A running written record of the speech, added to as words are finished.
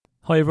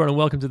Hi everyone and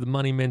welcome to the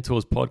Money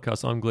Mentors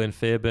podcast. I'm Glenn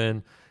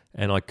Fairbairn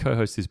and I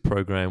co-host this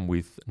program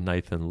with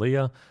Nathan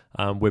Leah.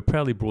 We're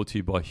proudly brought to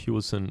you by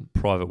Hewison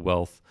Private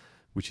Wealth,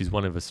 which is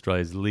one of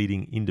Australia's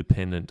leading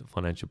independent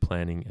financial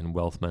planning and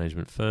wealth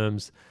management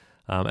firms.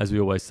 As we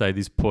always say,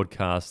 this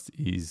podcast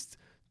is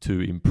to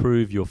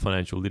improve your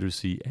financial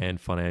literacy and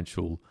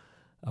financial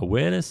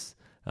awareness.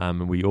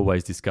 And we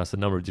always discuss a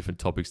number of different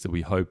topics that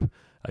we hope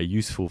are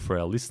useful for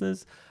our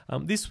listeners.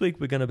 This week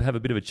we're going to have a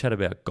bit of a chat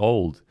about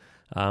gold.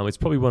 It's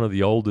probably one of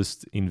the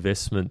oldest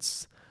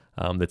investments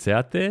that's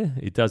out there.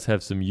 It does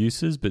have some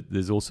uses, but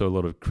there's also a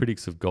lot of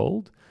critics of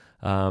gold.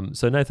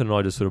 So Nathan and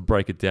I just sort of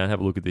break it down, have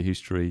a look at the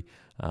history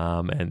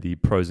and the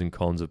pros and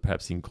cons of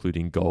perhaps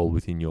including gold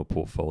within your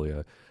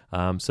portfolio.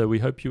 So we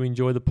hope you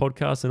enjoy the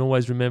podcast, and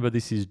always remember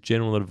this is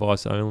general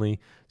advice only,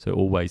 so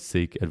always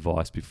seek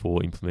advice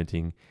before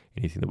implementing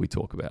anything that we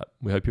talk about.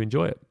 We hope you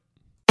enjoy it.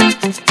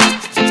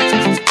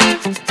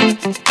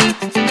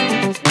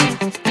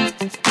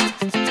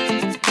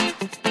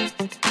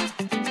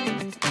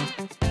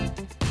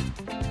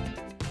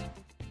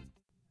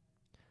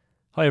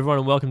 Hi everyone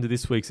and welcome to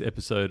this week's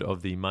episode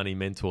of the Money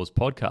Mentors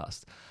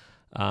podcast.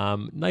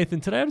 Nathan,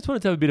 today I just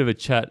wanted to have a bit of a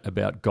chat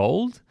about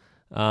gold,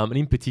 and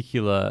in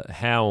particular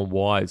how and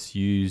why it's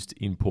used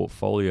in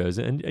portfolios,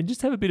 and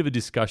just have a bit of a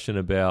discussion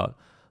about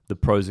the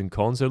pros and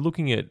cons. So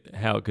looking at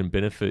how it can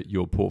benefit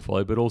your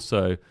portfolio, but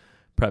also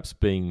perhaps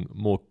being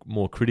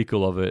more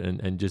critical of it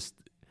and just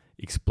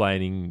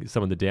explaining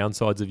some of the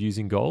downsides of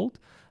using gold.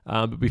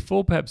 But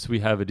before perhaps we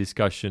have a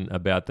discussion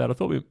about that, I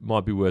thought it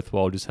might be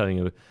worthwhile just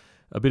having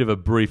a bit of a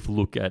brief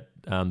look at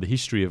the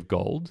history of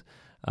gold.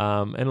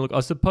 And look, I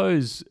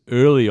suppose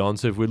early on,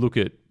 so if we look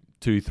at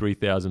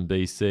 3,000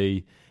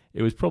 BC,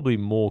 it was probably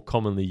more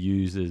commonly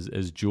used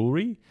as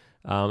jewelry.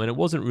 And it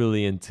wasn't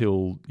really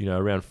until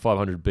around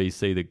 500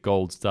 BC that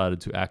gold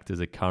started to act as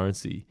a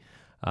currency.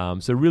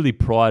 So really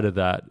prior to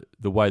that,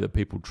 the way that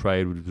people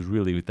trade was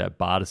really with that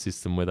barter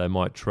system where they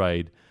might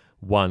trade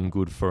one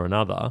good for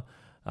another.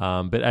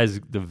 But as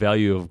the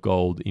value of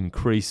gold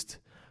increased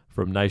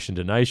from nation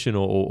to nation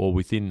or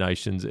within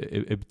nations,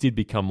 it did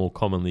become more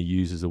commonly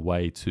used as a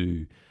way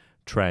to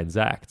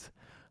transact.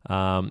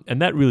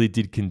 And that really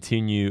did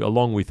continue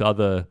along with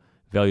other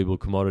valuable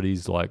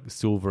commodities like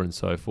silver and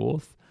so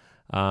forth,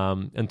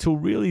 until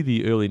really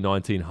the early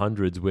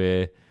 1900s,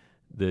 where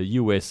the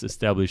US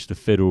established the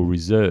Federal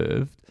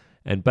Reserve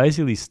and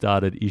basically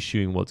started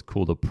issuing what's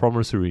called a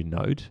promissory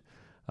note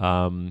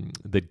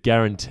that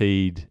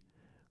guaranteed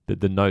that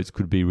the notes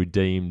could be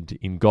redeemed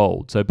in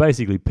gold. So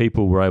basically,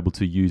 people were able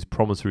to use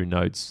promissory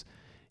notes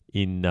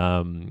in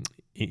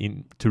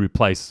to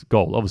replace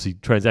gold. Obviously,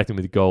 transacting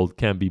with gold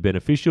can be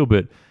beneficial,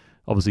 but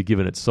obviously,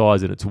 given its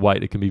size and its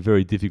weight, it can be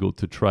very difficult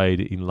to trade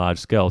in large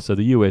scale. So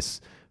the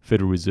US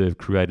Federal Reserve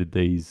created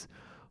these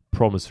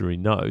promissory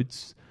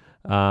notes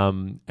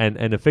and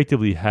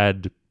effectively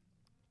had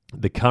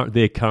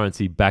their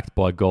currency backed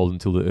by gold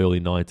until the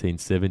early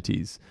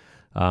 1970s,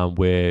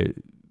 where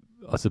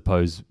I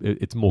suppose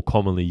it's more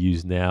commonly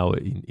used now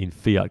in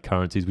fiat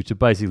currencies, which are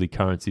basically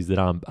currencies that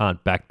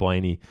aren't backed by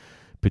any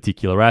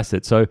particular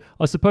asset. So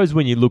I suppose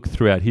when you look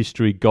throughout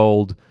history,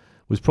 gold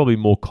was probably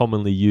more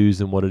commonly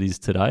used than what it is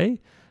today.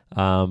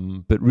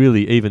 But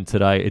really, even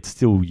today, it's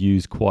still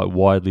used quite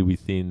widely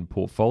within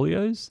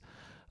portfolios.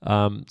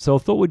 So I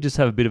thought we'd just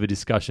have a bit of a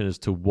discussion as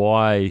to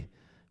why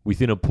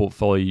within a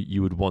portfolio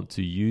you would want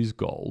to use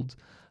gold.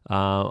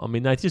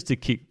 Nate, just to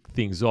kick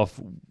things off,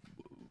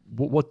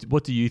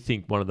 what do you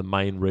think one of the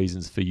main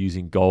reasons for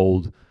using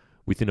gold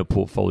within a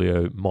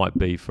portfolio might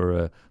be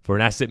for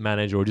an asset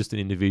manager or just an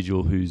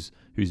individual who's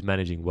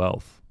managing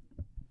wealth?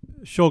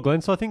 Sure,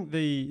 Glenn. So I think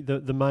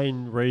the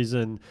main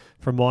reason,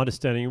 from my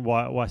understanding,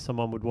 why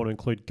someone would want to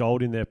include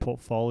gold in their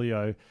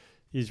portfolio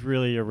is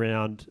really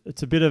around,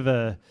 it's a bit of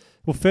a,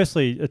 well,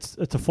 firstly, it's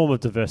a form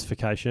of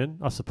diversification,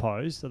 I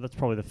suppose. So that's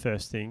probably the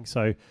first thing.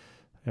 So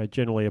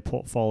generally a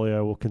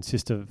portfolio will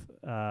consist of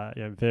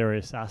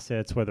various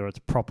assets, whether it's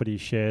property,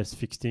 shares,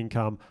 fixed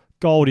income.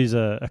 Gold is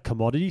a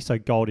commodity, so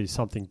gold is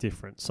something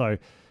different. So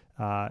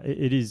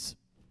it is,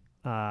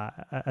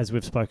 as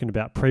we've spoken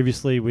about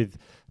previously, with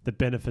the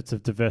benefits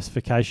of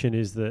diversification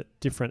is that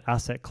different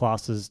asset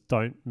classes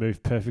don't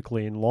move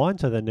perfectly in line,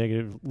 so they're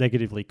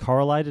negatively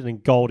correlated,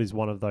 and gold is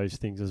one of those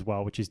things as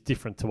well, which is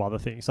different to other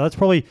things. So that's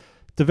probably,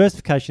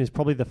 diversification is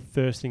probably the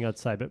first thing I'd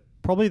say, but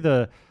probably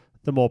the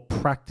more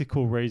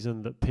practical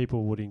reason that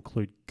people would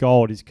include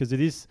gold is because it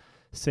is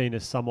seen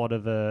as somewhat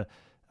of an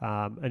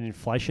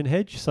inflation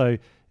hedge. So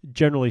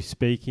generally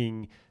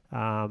speaking,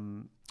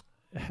 and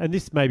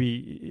this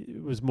maybe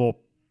was more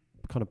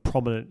kind of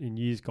prominent in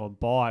years gone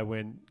by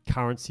when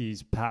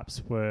currencies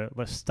perhaps were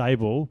less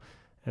stable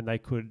and they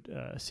could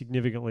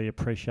significantly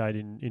appreciate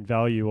in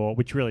value, or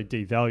which really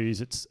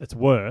devalues its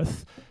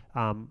worth.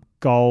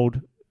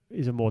 Gold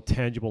is a more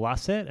tangible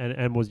asset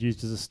and was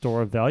used as a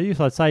store of value.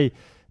 So I'd say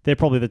they're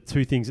probably the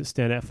two things that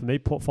stand out for me: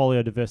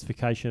 portfolio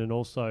diversification and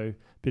also a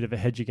bit of a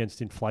hedge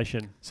against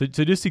inflation. So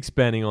just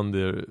expanding on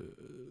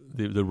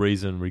the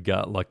reason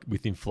regard, like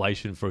with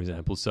inflation, for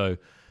example. So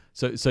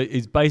So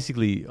it's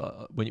basically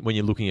when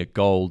you're looking at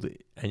gold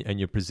and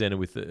you're presented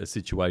with a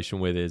situation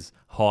where there's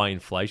high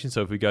inflation.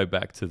 So if we go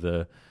back to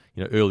the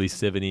early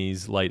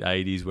 70s, late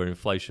 80s, where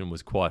inflation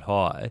was quite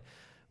high,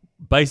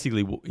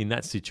 basically in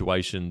that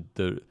situation,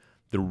 the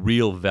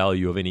real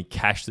value of any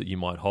cash that you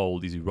might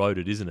hold is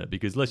eroded, isn't it?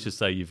 Because let's just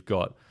say you've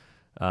got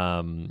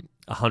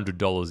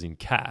 $100 in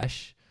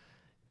cash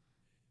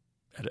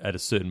at a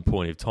certain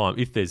point of time.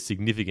 If there's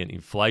significant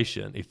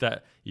inflation, if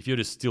you're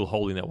just still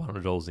holding that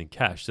 $100 in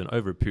cash, then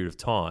over a period of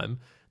time,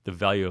 the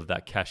value of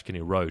that cash can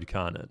erode,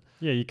 can't it?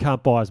 Yeah, you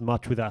can't buy as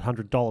much with that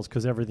 $100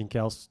 because everything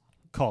else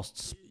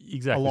costs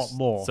a lot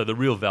more. So the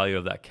real value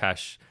of that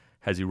cash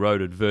has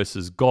eroded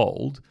versus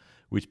gold,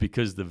 which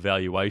because the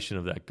valuation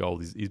of that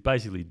gold is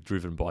basically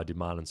driven by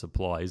demand and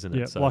supply, isn't it?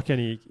 Yeah, So like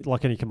any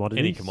commodity.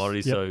 Any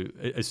commodity. Yep. So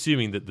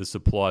assuming that the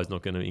supply is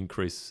not going to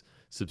increase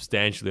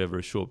substantially over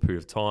a short period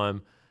of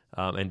time,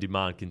 and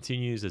demand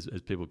continues as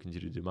people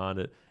continue to demand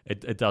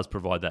it does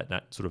provide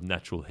that sort of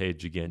natural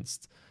hedge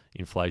against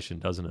inflation,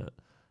 doesn't it?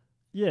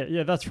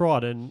 Yeah, that's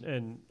right.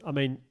 And I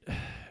mean,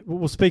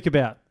 we'll speak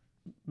about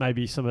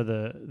maybe some of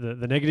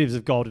the negatives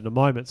of gold in a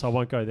moment, so I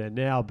won't go there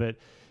now. But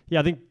yeah,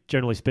 I think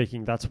generally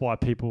speaking, that's why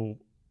people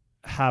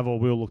have or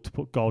will look to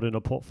put gold in a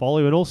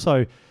portfolio. And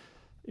also,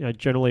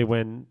 generally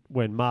when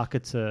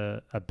markets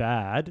are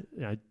bad,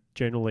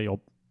 generally, or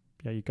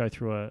you go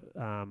through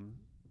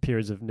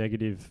periods of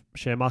negative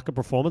share market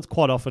performance,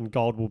 quite often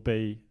gold will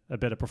be a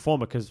better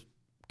performer because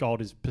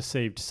gold is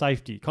perceived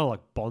safety, kind of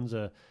like bonds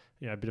are,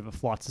 a bit of a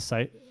flight to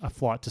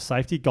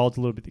safety. Gold's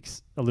a little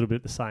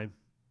bit the same.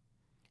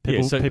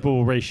 People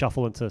will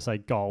reshuffle into, say,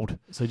 gold.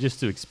 So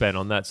just to expand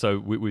on that, so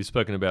we've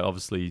spoken about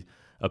obviously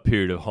a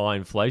period of high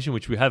inflation,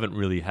 which we haven't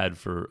really had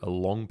for a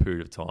long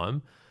period of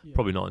time. Yeah.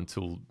 Probably not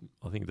until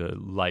I think the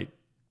late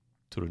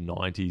sort of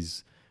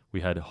 90s. We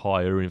had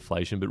higher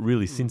inflation, but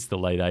really since the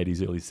late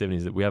 80s, early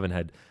 70s, that we haven't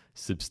had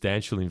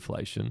substantial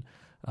inflation.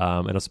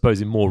 And I suppose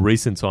in more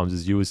recent times,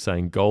 as you were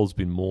saying, gold's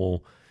been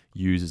more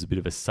used as a bit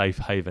of a safe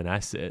haven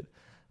asset.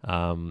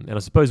 And I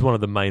suppose one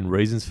of the main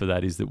reasons for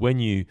that is that when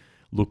you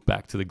look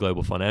back to the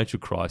global financial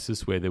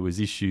crisis, where there was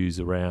issues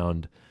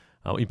around,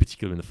 in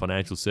particular in the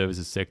financial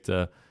services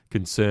sector,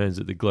 concerns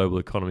that the global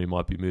economy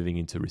might be moving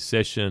into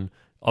recession.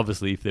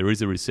 Obviously, if there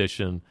is a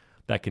recession,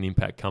 that can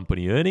impact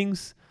company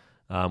earnings,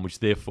 which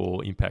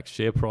therefore impacts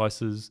share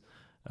prices.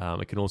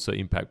 It can also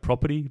impact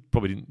property.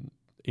 Probably didn't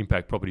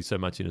impact property so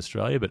much in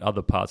Australia, but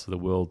other parts of the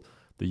world,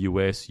 the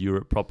US,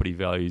 Europe, property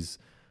values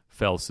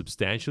fell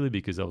substantially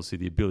because obviously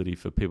the ability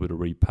for people to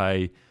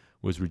repay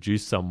was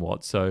reduced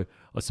somewhat. So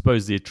I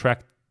suppose the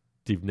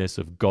attractiveness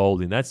of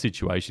gold in that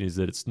situation is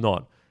that it's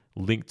not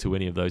linked to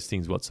any of those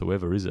things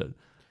whatsoever, is it?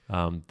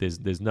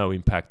 There's no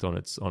impact on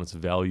its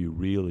value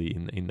really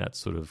in that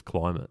sort of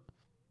climate.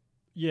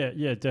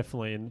 Yeah,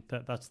 definitely, and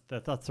that's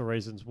the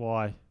reasons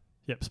why.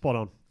 Yep, spot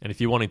on. And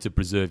if you're wanting to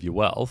preserve your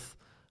wealth,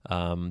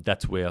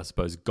 that's where I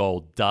suppose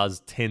gold does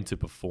tend to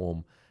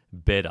perform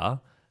better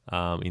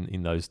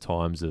in those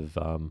times of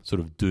sort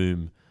of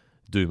doom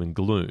and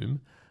gloom.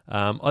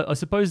 I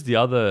suppose the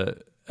other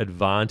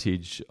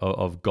advantage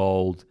of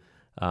gold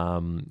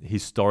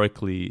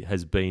historically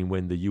has been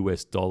when the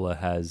US dollar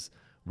has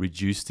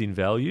reduced in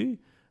value,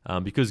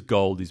 because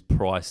gold is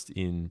priced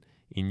in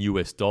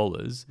US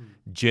dollars.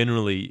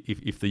 Generally,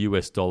 if the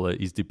US dollar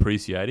is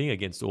depreciating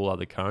against all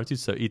other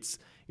currencies, so its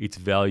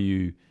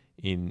value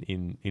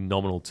in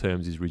nominal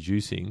terms is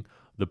reducing,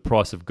 the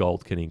price of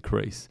gold can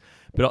increase.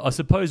 But I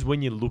suppose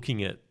when you're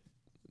looking at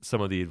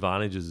some of the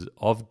advantages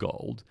of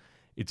gold,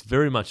 it's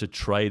very much a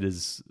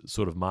trader's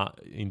sort of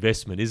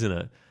investment, isn't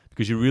it?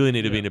 Because you really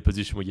need to be in a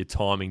position where you're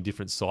timing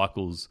different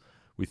cycles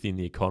within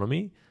the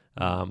economy,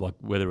 like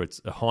whether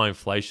it's a high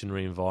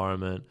inflationary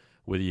environment,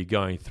 whether you're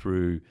going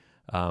through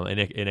an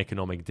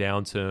economic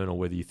downturn, or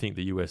whether you think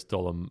the US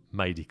dollar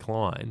may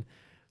decline.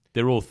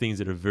 They're all things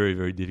that are very,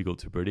 very difficult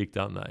to predict,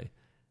 aren't they?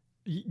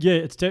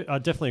 Yeah, I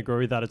definitely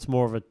agree with that. It's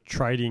more of a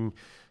trading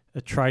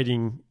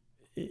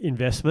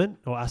investment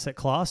or asset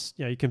class.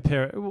 You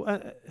compare it,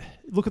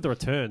 look at the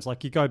returns.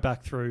 Like you go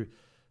back through,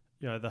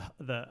 the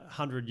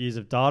 100 years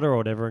of data or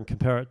whatever, and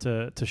compare it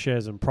to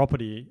shares and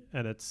property,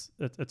 and it's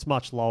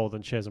much lower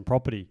than shares and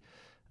property.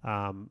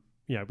 And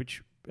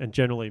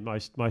generally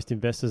most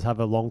investors have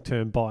a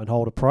long-term buy and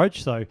hold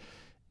approach. So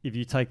if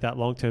you take that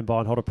long-term buy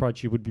and hold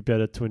approach, you would be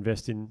better to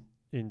invest in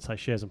say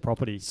shares and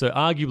property. So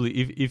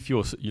arguably, if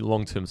your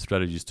long-term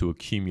strategy is to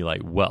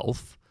accumulate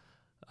wealth,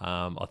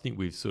 I think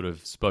we've sort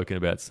of spoken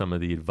about some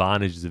of the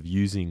advantages of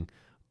using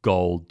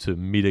gold to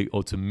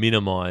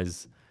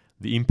minimize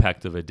the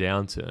impact of a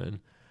downturn.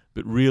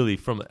 But really,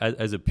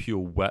 as a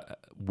pure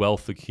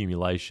wealth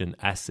accumulation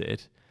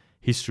asset,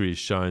 history has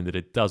shown that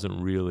it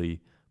doesn't really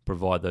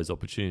provide those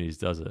opportunities,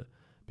 does it?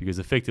 Because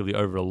effectively,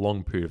 over a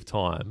long period of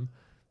time,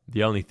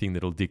 the only thing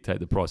that will dictate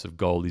the price of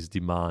gold is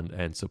demand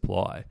and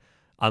supply.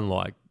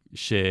 Unlike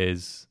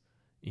shares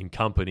in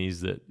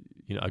companies that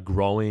are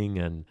growing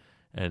and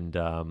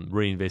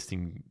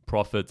reinvesting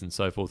profits and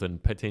so forth,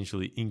 and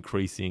potentially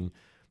increasing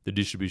the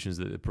distributions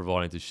that they're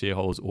providing to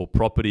shareholders, or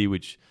property,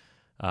 which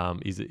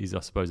is I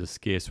suppose a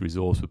scarce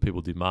resource where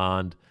people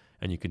demand,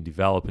 and you can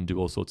develop and do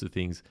all sorts of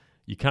things.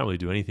 You can't really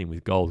do anything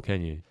with gold,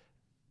 can you?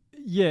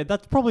 Yeah,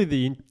 that's probably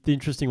the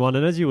interesting one.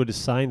 And as you were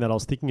just saying that, I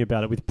was thinking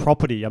about it with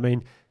property. I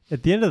mean,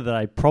 at the end of the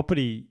day,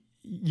 property,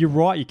 you're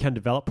right, you can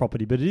develop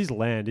property, but it is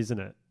land, isn't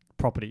it?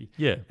 Property.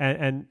 Yeah.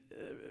 And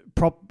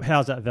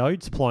how's that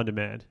valued? Supply and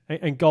demand.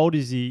 And gold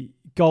is the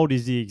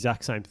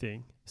exact same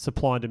thing.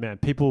 Supply and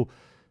demand. People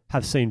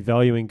have seen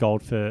value in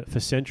gold for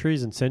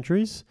centuries and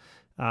centuries.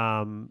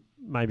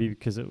 Maybe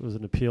because it was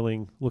an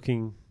appealing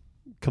looking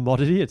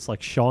commodity. It's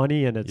like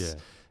shiny and it's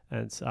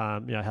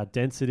how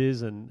dense it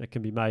is, and it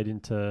can be made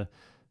into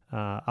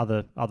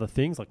other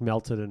things, like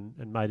melted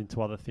and made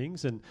into other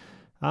things. And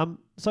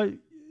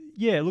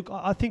look,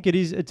 I think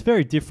it's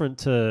very different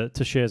to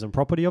shares and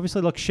property.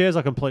 Obviously, like shares,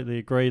 I completely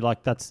agree.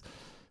 Like that's,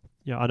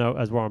 I know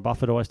as Warren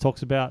Buffett always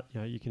talks about,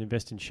 you can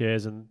invest in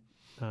shares and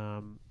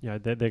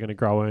they're going to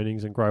grow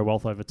earnings and grow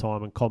wealth over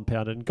time and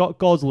compound it. And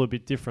gold's a little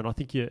bit different. I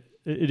think it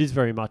is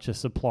very much a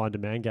supply and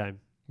demand game.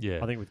 Yeah,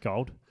 I think with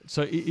gold.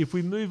 So if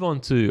we move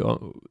on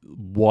to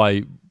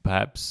why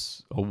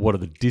perhaps, or what are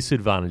the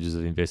disadvantages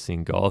of investing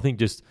in gold, I think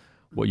just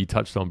what you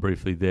touched on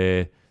briefly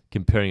there,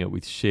 comparing it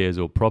with shares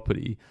or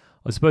property,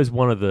 I suppose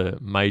one of the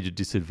major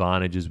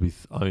disadvantages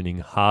with owning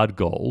hard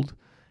gold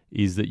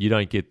is that you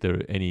don't get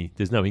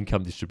there's no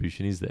income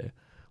distribution, is there?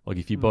 Like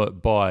if you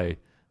buy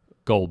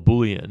gold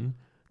bullion,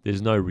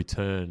 there's no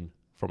return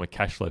from a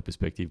cash flow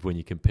perspective when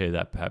you compare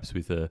that perhaps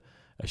with a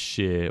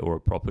share or a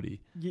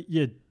property.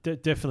 Yeah,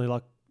 definitely.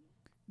 Like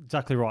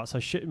exactly right.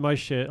 So most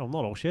shares,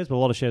 not all shares, but a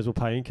lot of shares will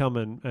pay income,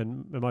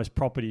 and most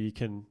property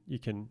you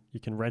can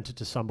rent it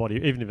to somebody,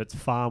 even if it's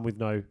farm with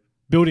no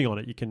building on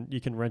it.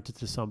 You can rent it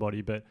to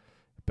somebody, but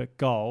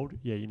gold,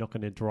 you're not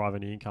going to derive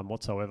any income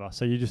whatsoever.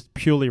 So you're just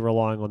purely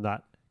relying on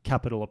that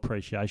capital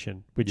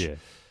appreciation, which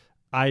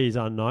A is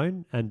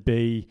unknown, and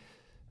B,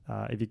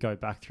 if you go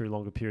back through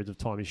longer periods of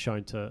time, is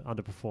shown to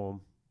underperform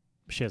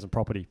shares and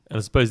property. And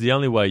I suppose the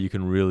only way you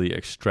can really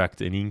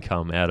extract an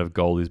income out of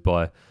gold is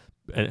by,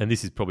 and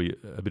this is probably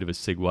a bit of a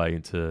segue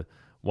into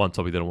one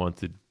topic that I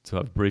wanted to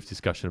have a brief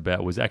discussion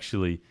about, was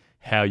actually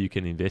how you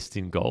can invest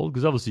in gold.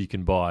 Because obviously you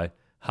can buy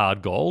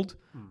hard gold,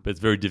 but it's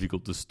very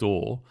difficult to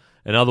store.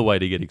 Another way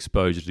to get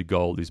exposure to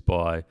gold is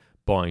by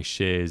buying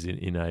shares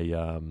in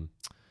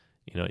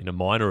a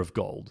miner of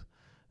gold.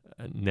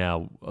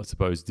 Now, I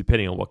suppose,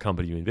 depending on what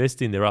company you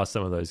invest in, there are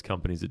some of those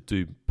companies that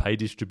do pay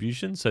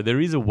distribution. So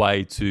there is a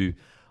way to,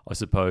 I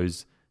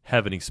suppose,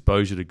 have an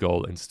exposure to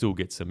gold and still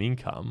get some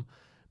income.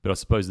 But I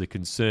suppose the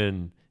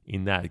concern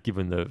in that,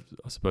 given the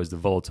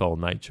volatile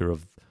nature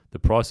of the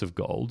price of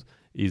gold,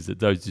 is that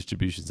those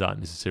distributions aren't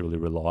necessarily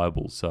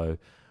reliable. So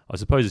I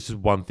suppose it's just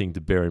one thing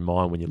to bear in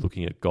mind when you're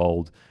looking at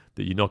gold,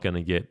 that you're not going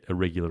to get a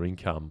regular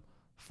income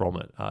from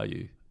it, are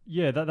you?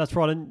 Yeah, that's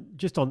right. And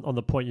just on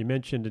the point you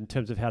mentioned in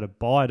terms of how to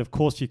buy it, of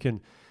course you can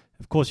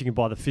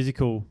buy the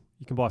physical.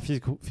 You can buy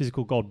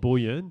physical gold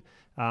bullion,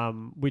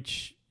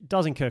 which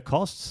does incur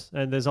costs,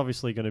 and there's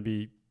obviously going to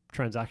be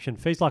transaction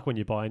fees. Like when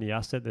you buy any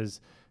asset,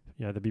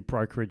 there'll be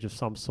brokerage of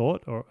some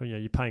sort, or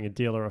you're paying a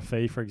dealer a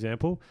fee, for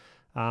example.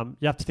 You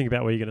have to think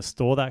about where you're going to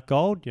store that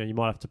gold. You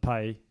might have to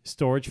pay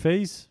storage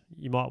fees.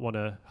 You might want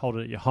to hold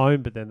it at your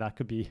home, but then that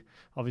could be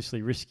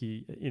obviously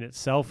risky in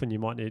itself, and you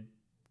might need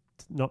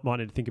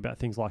to think about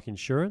things like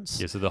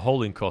insurance. Yeah, so the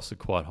holding costs are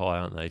quite high,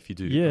 aren't they, if you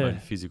do own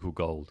physical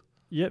gold?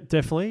 Yep,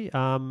 definitely.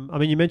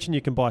 You mentioned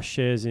you can buy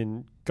shares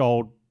in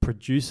gold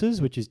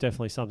producers, which is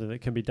definitely something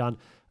that can be done.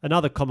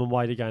 Another common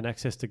way to gain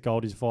access to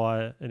gold is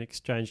via an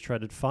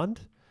exchange-traded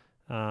fund.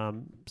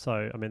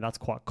 That's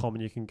quite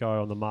common. You can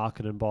go on the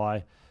market and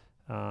buy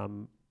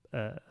an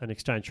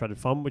exchange-traded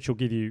fund, which will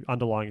give you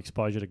underlying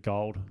exposure to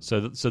gold. So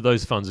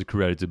those funds are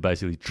created to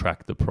basically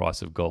track the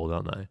price of gold,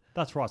 aren't they?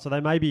 That's right. So they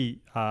may be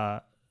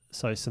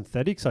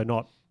synthetic, it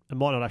might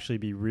not actually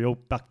be real,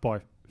 backed by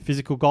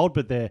physical gold,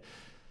 but they're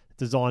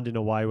designed in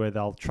a way where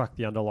they'll track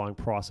the underlying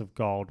price of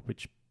gold,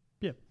 which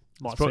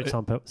might suit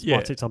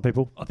some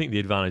people. I think the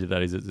advantage of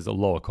that is that there's a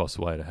lower cost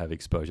way to have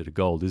exposure to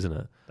gold, isn't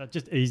it? That's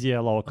just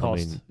easier, lower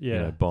cost.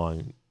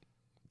 Buying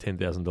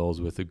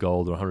 $10,000 worth of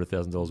gold or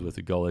 $100,000 worth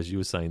of gold, as you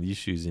were saying, the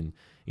issues in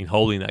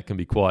holding that can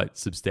be quite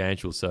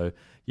substantial. So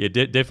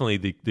definitely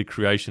the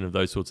creation of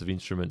those sorts of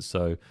instruments.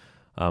 So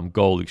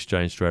gold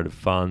exchange traded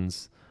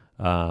funds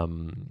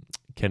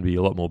can be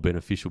a lot more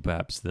beneficial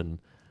perhaps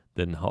than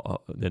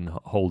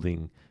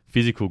holding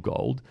physical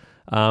gold.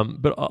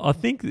 But I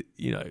think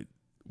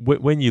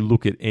when you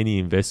look at any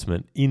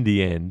investment, in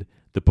the end,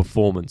 the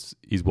performance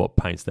is what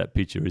paints that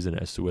picture, isn't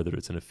it, as to whether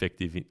it's an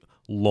effective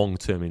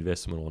long-term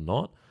investment or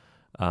not.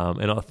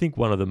 And I think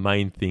one of the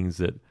main things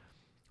that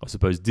I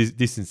suppose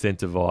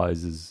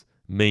disincentivizes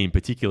me in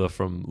particular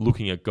from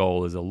looking at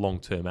gold as a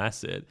long-term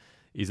asset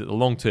is that the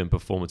long-term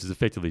performance is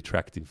effectively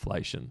tracked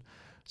inflation.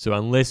 So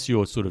unless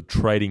you're sort of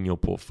trading your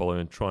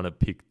portfolio and trying to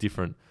pick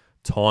different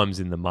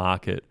times in the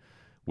market,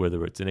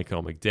 whether it's an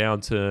economic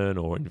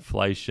downturn or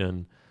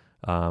inflation,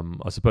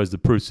 I suppose the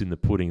proof's in the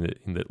pudding that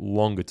in the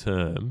longer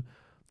term,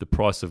 the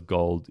price of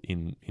gold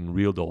in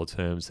real dollar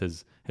terms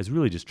has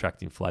really just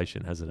tracked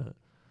inflation, hasn't it?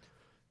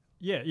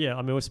 Yeah.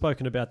 I mean, we've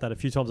spoken about that a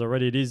few times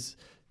already. It's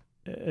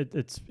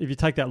if you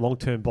take that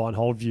long-term buy and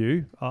hold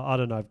view, I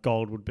don't know if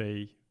gold would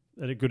be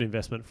a good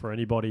investment for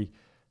anybody.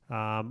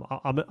 I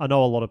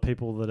know a lot of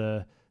people that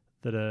are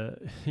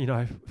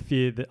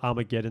fear the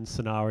Armageddon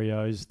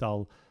scenarios.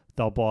 They'll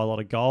buy a lot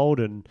of gold,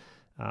 and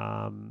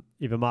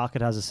if a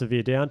market has a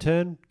severe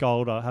downturn,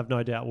 gold, I have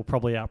no doubt, will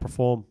probably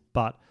outperform.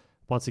 But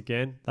once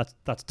again,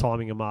 that's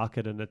timing a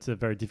market, and it's a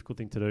very difficult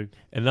thing to do.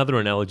 Another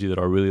analogy that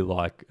I really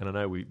like, and I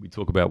know we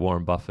talk about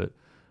Warren Buffett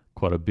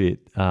quite a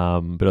bit,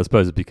 but I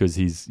suppose it's because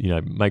he's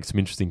makes some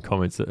interesting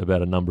comments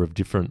about a number of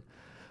different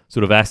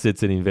sort of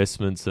assets and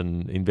investments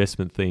and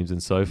investment themes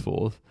and so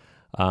forth.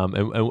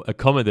 And a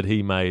comment that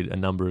he made a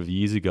number of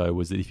years ago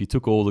was that if you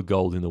took all the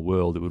gold in the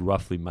world, it would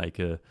roughly make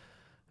a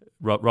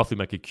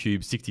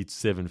cube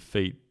 67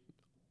 feet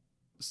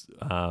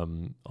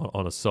on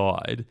a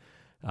side,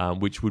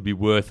 which would be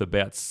worth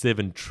about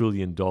 $7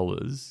 trillion,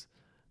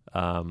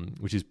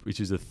 which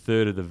is a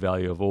third of the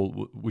value of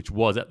all, which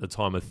was at the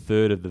time a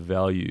third of the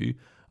value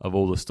of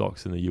all the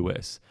stocks in the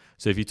US.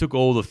 So if you took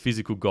all the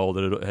physical gold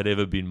that had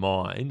ever been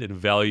mined and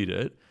valued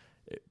it,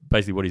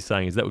 basically what he's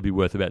saying is that would be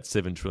worth about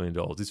 $7 trillion.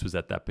 This was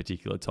at that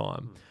particular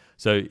time.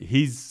 So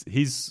his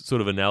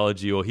sort of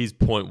analogy or his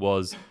point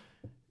was,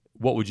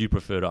 what would you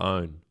prefer to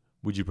own?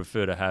 Would you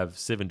prefer to have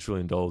 $7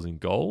 trillion in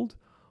gold,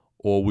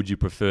 or would you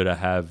prefer to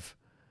have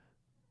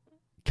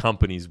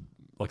companies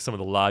like some of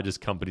the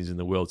largest companies in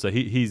the world? So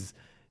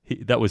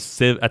that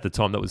was at the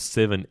time, that was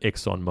 7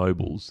 Exxon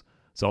Mobils.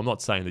 So I'm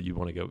not saying that you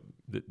want to go,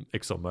 that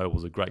Exxon Mobil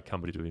is a great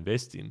company to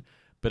invest in,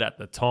 but at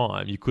the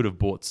time you could have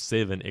bought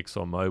 7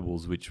 Exxon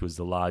Mobils, which was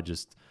the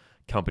largest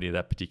company at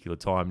that particular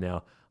time. Now,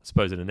 I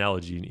suppose an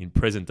analogy in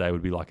present day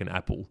would be like an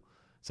Apple.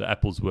 So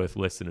Apple's worth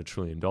less than $1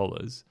 trillion.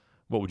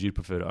 What would you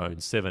prefer to own?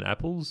 7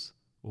 apples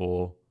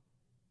or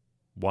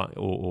one,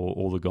 or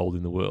all the gold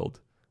in the world?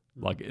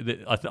 Like,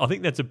 I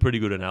think that's a pretty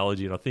good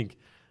analogy, and I think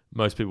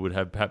most people would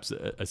have perhaps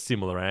a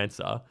similar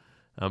answer,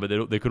 but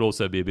there could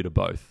also be a bit of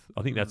both.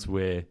 I think that's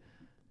where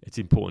it's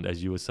important,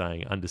 as you were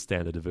saying,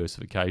 understand the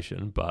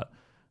diversification, but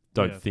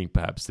don't think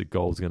perhaps that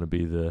gold's going to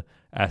be the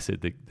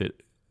asset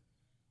that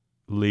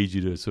leads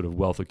you to sort of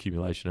wealth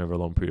accumulation over a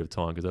long period of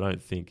time, because I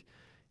don't think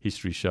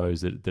history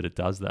shows that it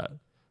does that.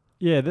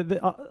 Yeah,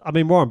 I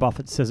mean, Warren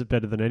Buffett says it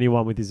better than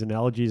anyone with his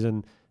analogies,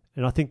 and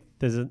I think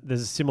there's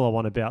a similar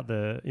one about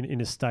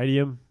in a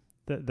stadium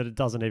that it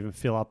doesn't even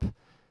fill up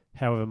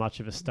however much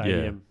of a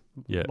stadium.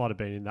 Yeah. Might have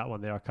been in that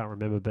one there, I can't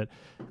remember, but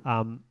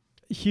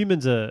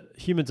humans are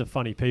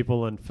funny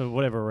people, and for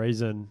whatever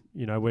reason,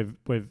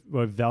 we've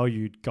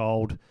valued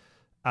gold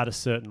at a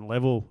certain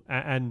level,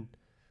 and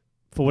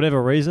for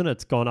whatever reason,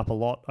 it's gone up a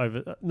lot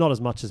over, not as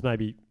much as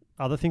maybe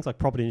other things like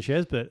property and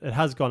shares, but it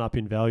has gone up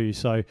in value.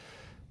 So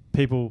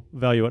people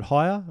value it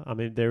higher. I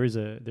mean, there is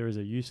a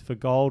use for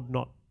gold,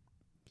 not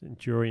in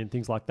jewelry and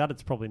things like that.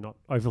 It's probably not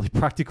overly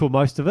practical,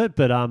 most of it,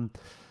 but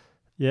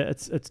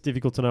it's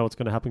difficult to know what's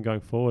going to happen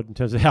going forward in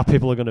terms of how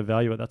people are going to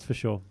value it. That's for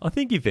sure. I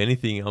think if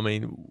anything, I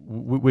mean,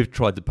 we've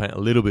tried to paint a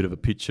little bit of a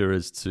picture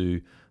as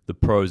to the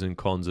pros and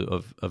cons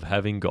of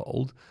having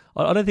gold.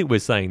 I don't think we're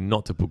saying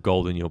not to put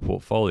gold in your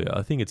portfolio.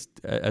 I think it's,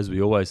 as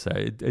we always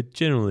say, it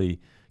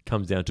generally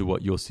comes down to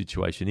what your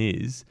situation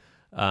is.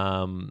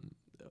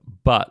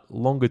 But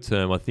longer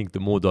term, I think the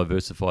more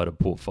diversified a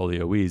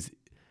portfolio is,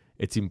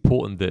 it's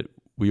important that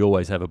we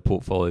always have a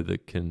portfolio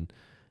that can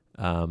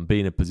be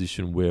in a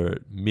position where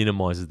it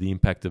minimizes the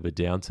impact of a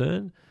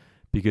downturn.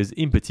 Because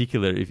in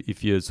particular,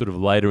 if you're sort of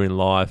later in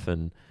life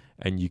and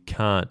you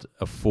can't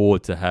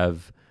afford to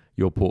have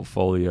your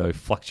portfolio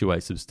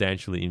fluctuate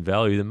substantially in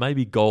value, then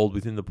maybe gold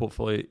within the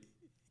portfolio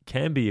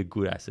can be a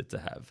good asset to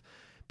have.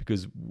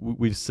 Because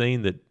we've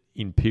seen that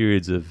in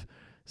periods of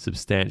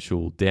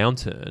substantial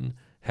downturn,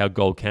 how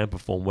gold can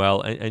perform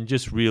well and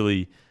just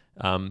really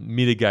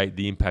mitigate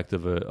the impact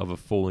of a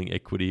falling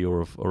equity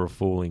or a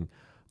falling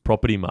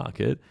property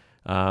market.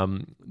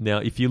 Now,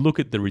 if you look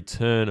at the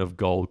return of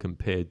gold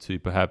compared to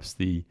perhaps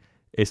the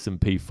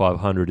S&P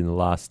 500 in the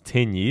last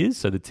 10 years,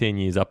 so the 10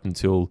 years up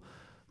until,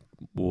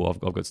 well, I've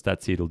got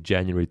stats here till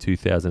January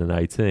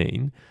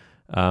 2018,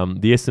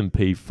 the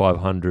S&P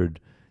 500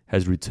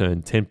 has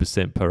returned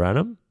 10% per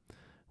annum,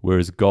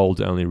 whereas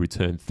gold only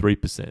returned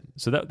 3%.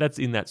 So that's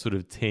in that sort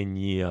of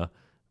 10-year,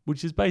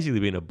 which has basically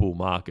been a bull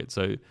market.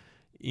 So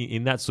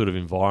in that sort of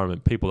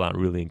environment, people aren't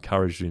really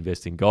encouraged to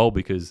invest in gold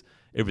because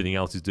everything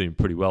else is doing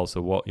pretty well.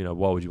 So why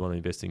would you want to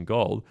invest in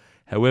gold?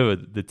 However,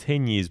 the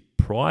 10 years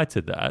prior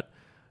to that,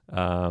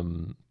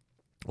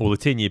 or the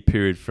 10-year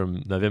period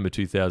from November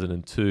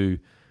 2002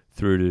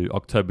 through to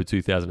October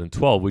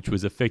 2012, which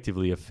was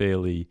effectively a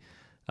fairly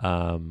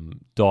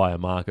dire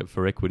market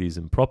for equities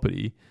and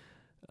property,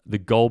 the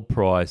gold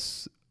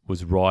price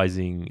was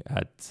rising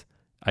at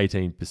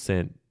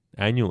 18%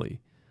 annually.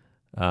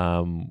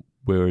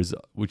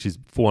 Which is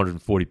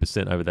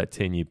 440% over that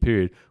 10-year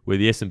period, where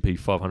the S&P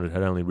 500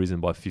 had only risen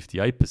by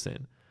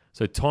 58%.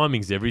 So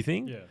timing's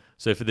everything. Yeah.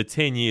 So for the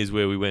 10 years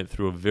where we went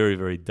through a very,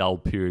 very dull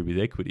period with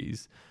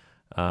equities,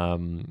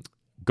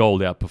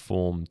 gold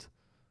outperformed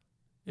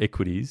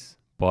equities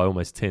by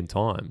almost 10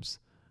 times,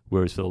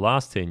 Whereas for the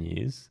last 10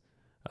 years,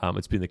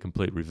 it's been the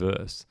complete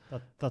reverse.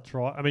 That's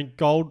right. I mean,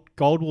 gold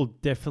will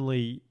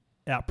definitely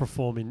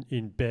outperform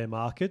in bear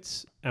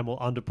markets and will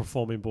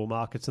underperform in bull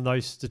markets. And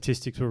those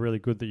statistics were really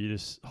good that you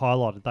just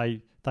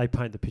highlighted. They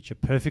paint the picture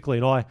perfectly.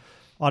 And I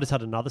just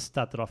had another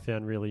stat that I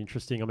found really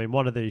interesting. I mean,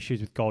 one of the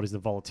issues with gold is the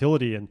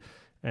volatility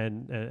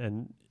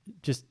and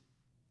just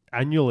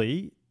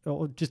annually,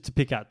 or just to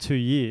pick out 2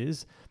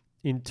 years,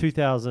 in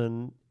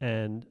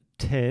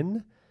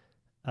 2010,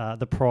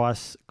 the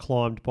price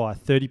climbed by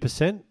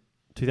 30%,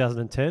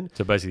 2010.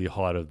 So basically the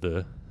height of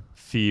the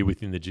fear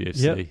within the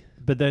GFC. Yep.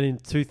 But then in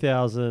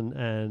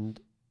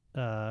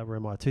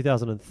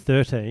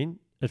 2013,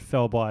 it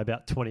fell by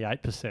about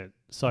 28%.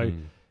 So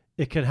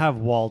it can have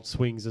wild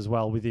swings as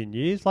well within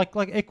years, like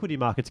equity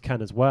markets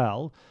can as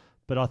well.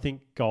 But I think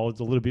gold's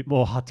a little bit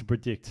more hard to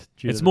predict.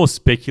 It's more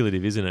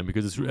speculative, isn't it?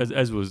 Because it's,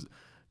 as was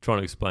trying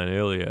to explain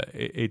earlier,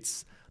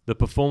 it's the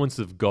performance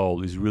of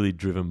gold is really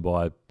driven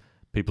by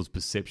people's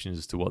perceptions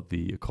as to what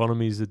the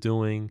economies are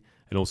doing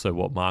and also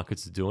what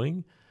markets are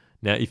doing.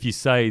 Now, if you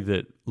say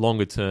that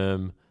longer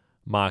term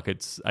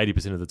markets,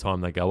 80% of the time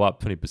they go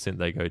up, 20%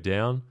 they go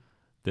down,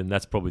 then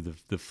that's probably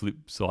the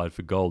flip side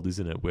for gold,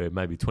 isn't it? Where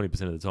maybe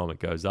 20% of the time it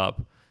goes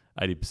up,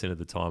 80% of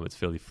the time it's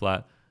fairly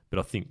flat. But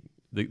I think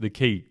the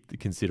key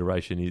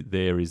consideration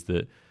is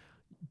that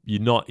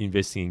you're not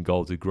investing in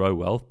gold to grow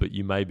wealth, but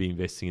you may be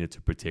investing in it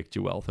to protect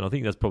your wealth. And I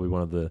think that's probably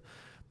one of the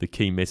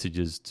key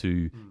messages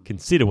to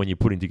consider when you're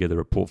putting together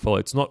a portfolio.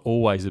 It's not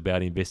always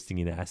about investing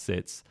in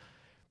assets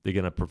they're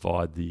going to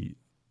provide the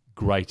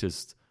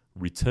greatest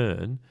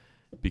return,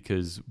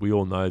 because we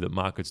all know that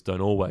markets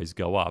don't always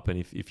go up. And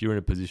if you're in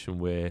a position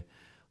where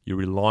you're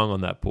relying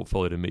on that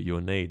portfolio to meet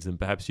your needs, then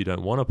perhaps you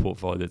don't want a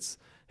portfolio that's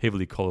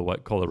heavily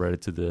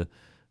correlated to the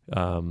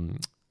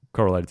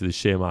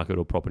share market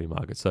or property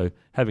market. So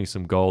having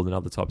some gold and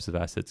other types of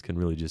assets can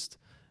really just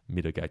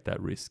mitigate that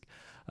risk.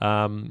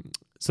 So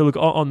look,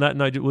 on that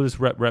note, we'll just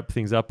wrap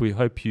things up. We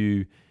hope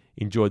you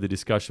enjoyed the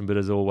discussion, but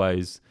as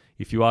always,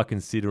 if you are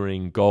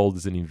considering gold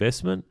as an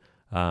investment,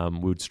 we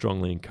would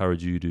strongly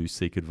encourage you to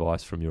seek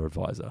advice from your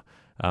advisor.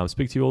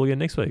 Speak to you all again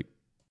next week.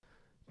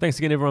 Thanks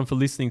again, everyone, for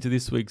listening to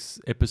this week's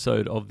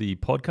episode of the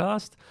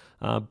podcast.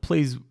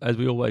 Please, as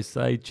we always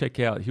say, check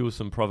out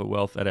Hewison Private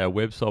Wealth at our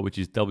website, which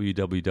is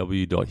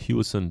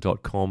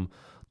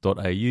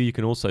www.hewison.com.au. You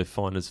can also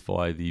find us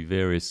via the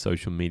various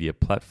social media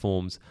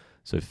platforms,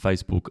 so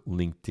Facebook,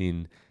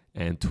 LinkedIn,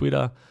 and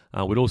Twitter.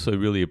 We'd also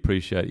really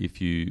appreciate if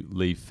you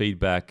leave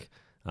feedback,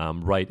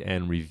 rate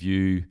and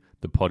review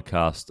the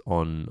podcast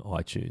on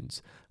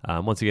iTunes.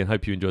 Once again,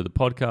 hope you enjoy the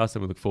podcast,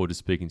 and we look forward to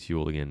speaking to you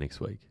all again next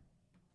week.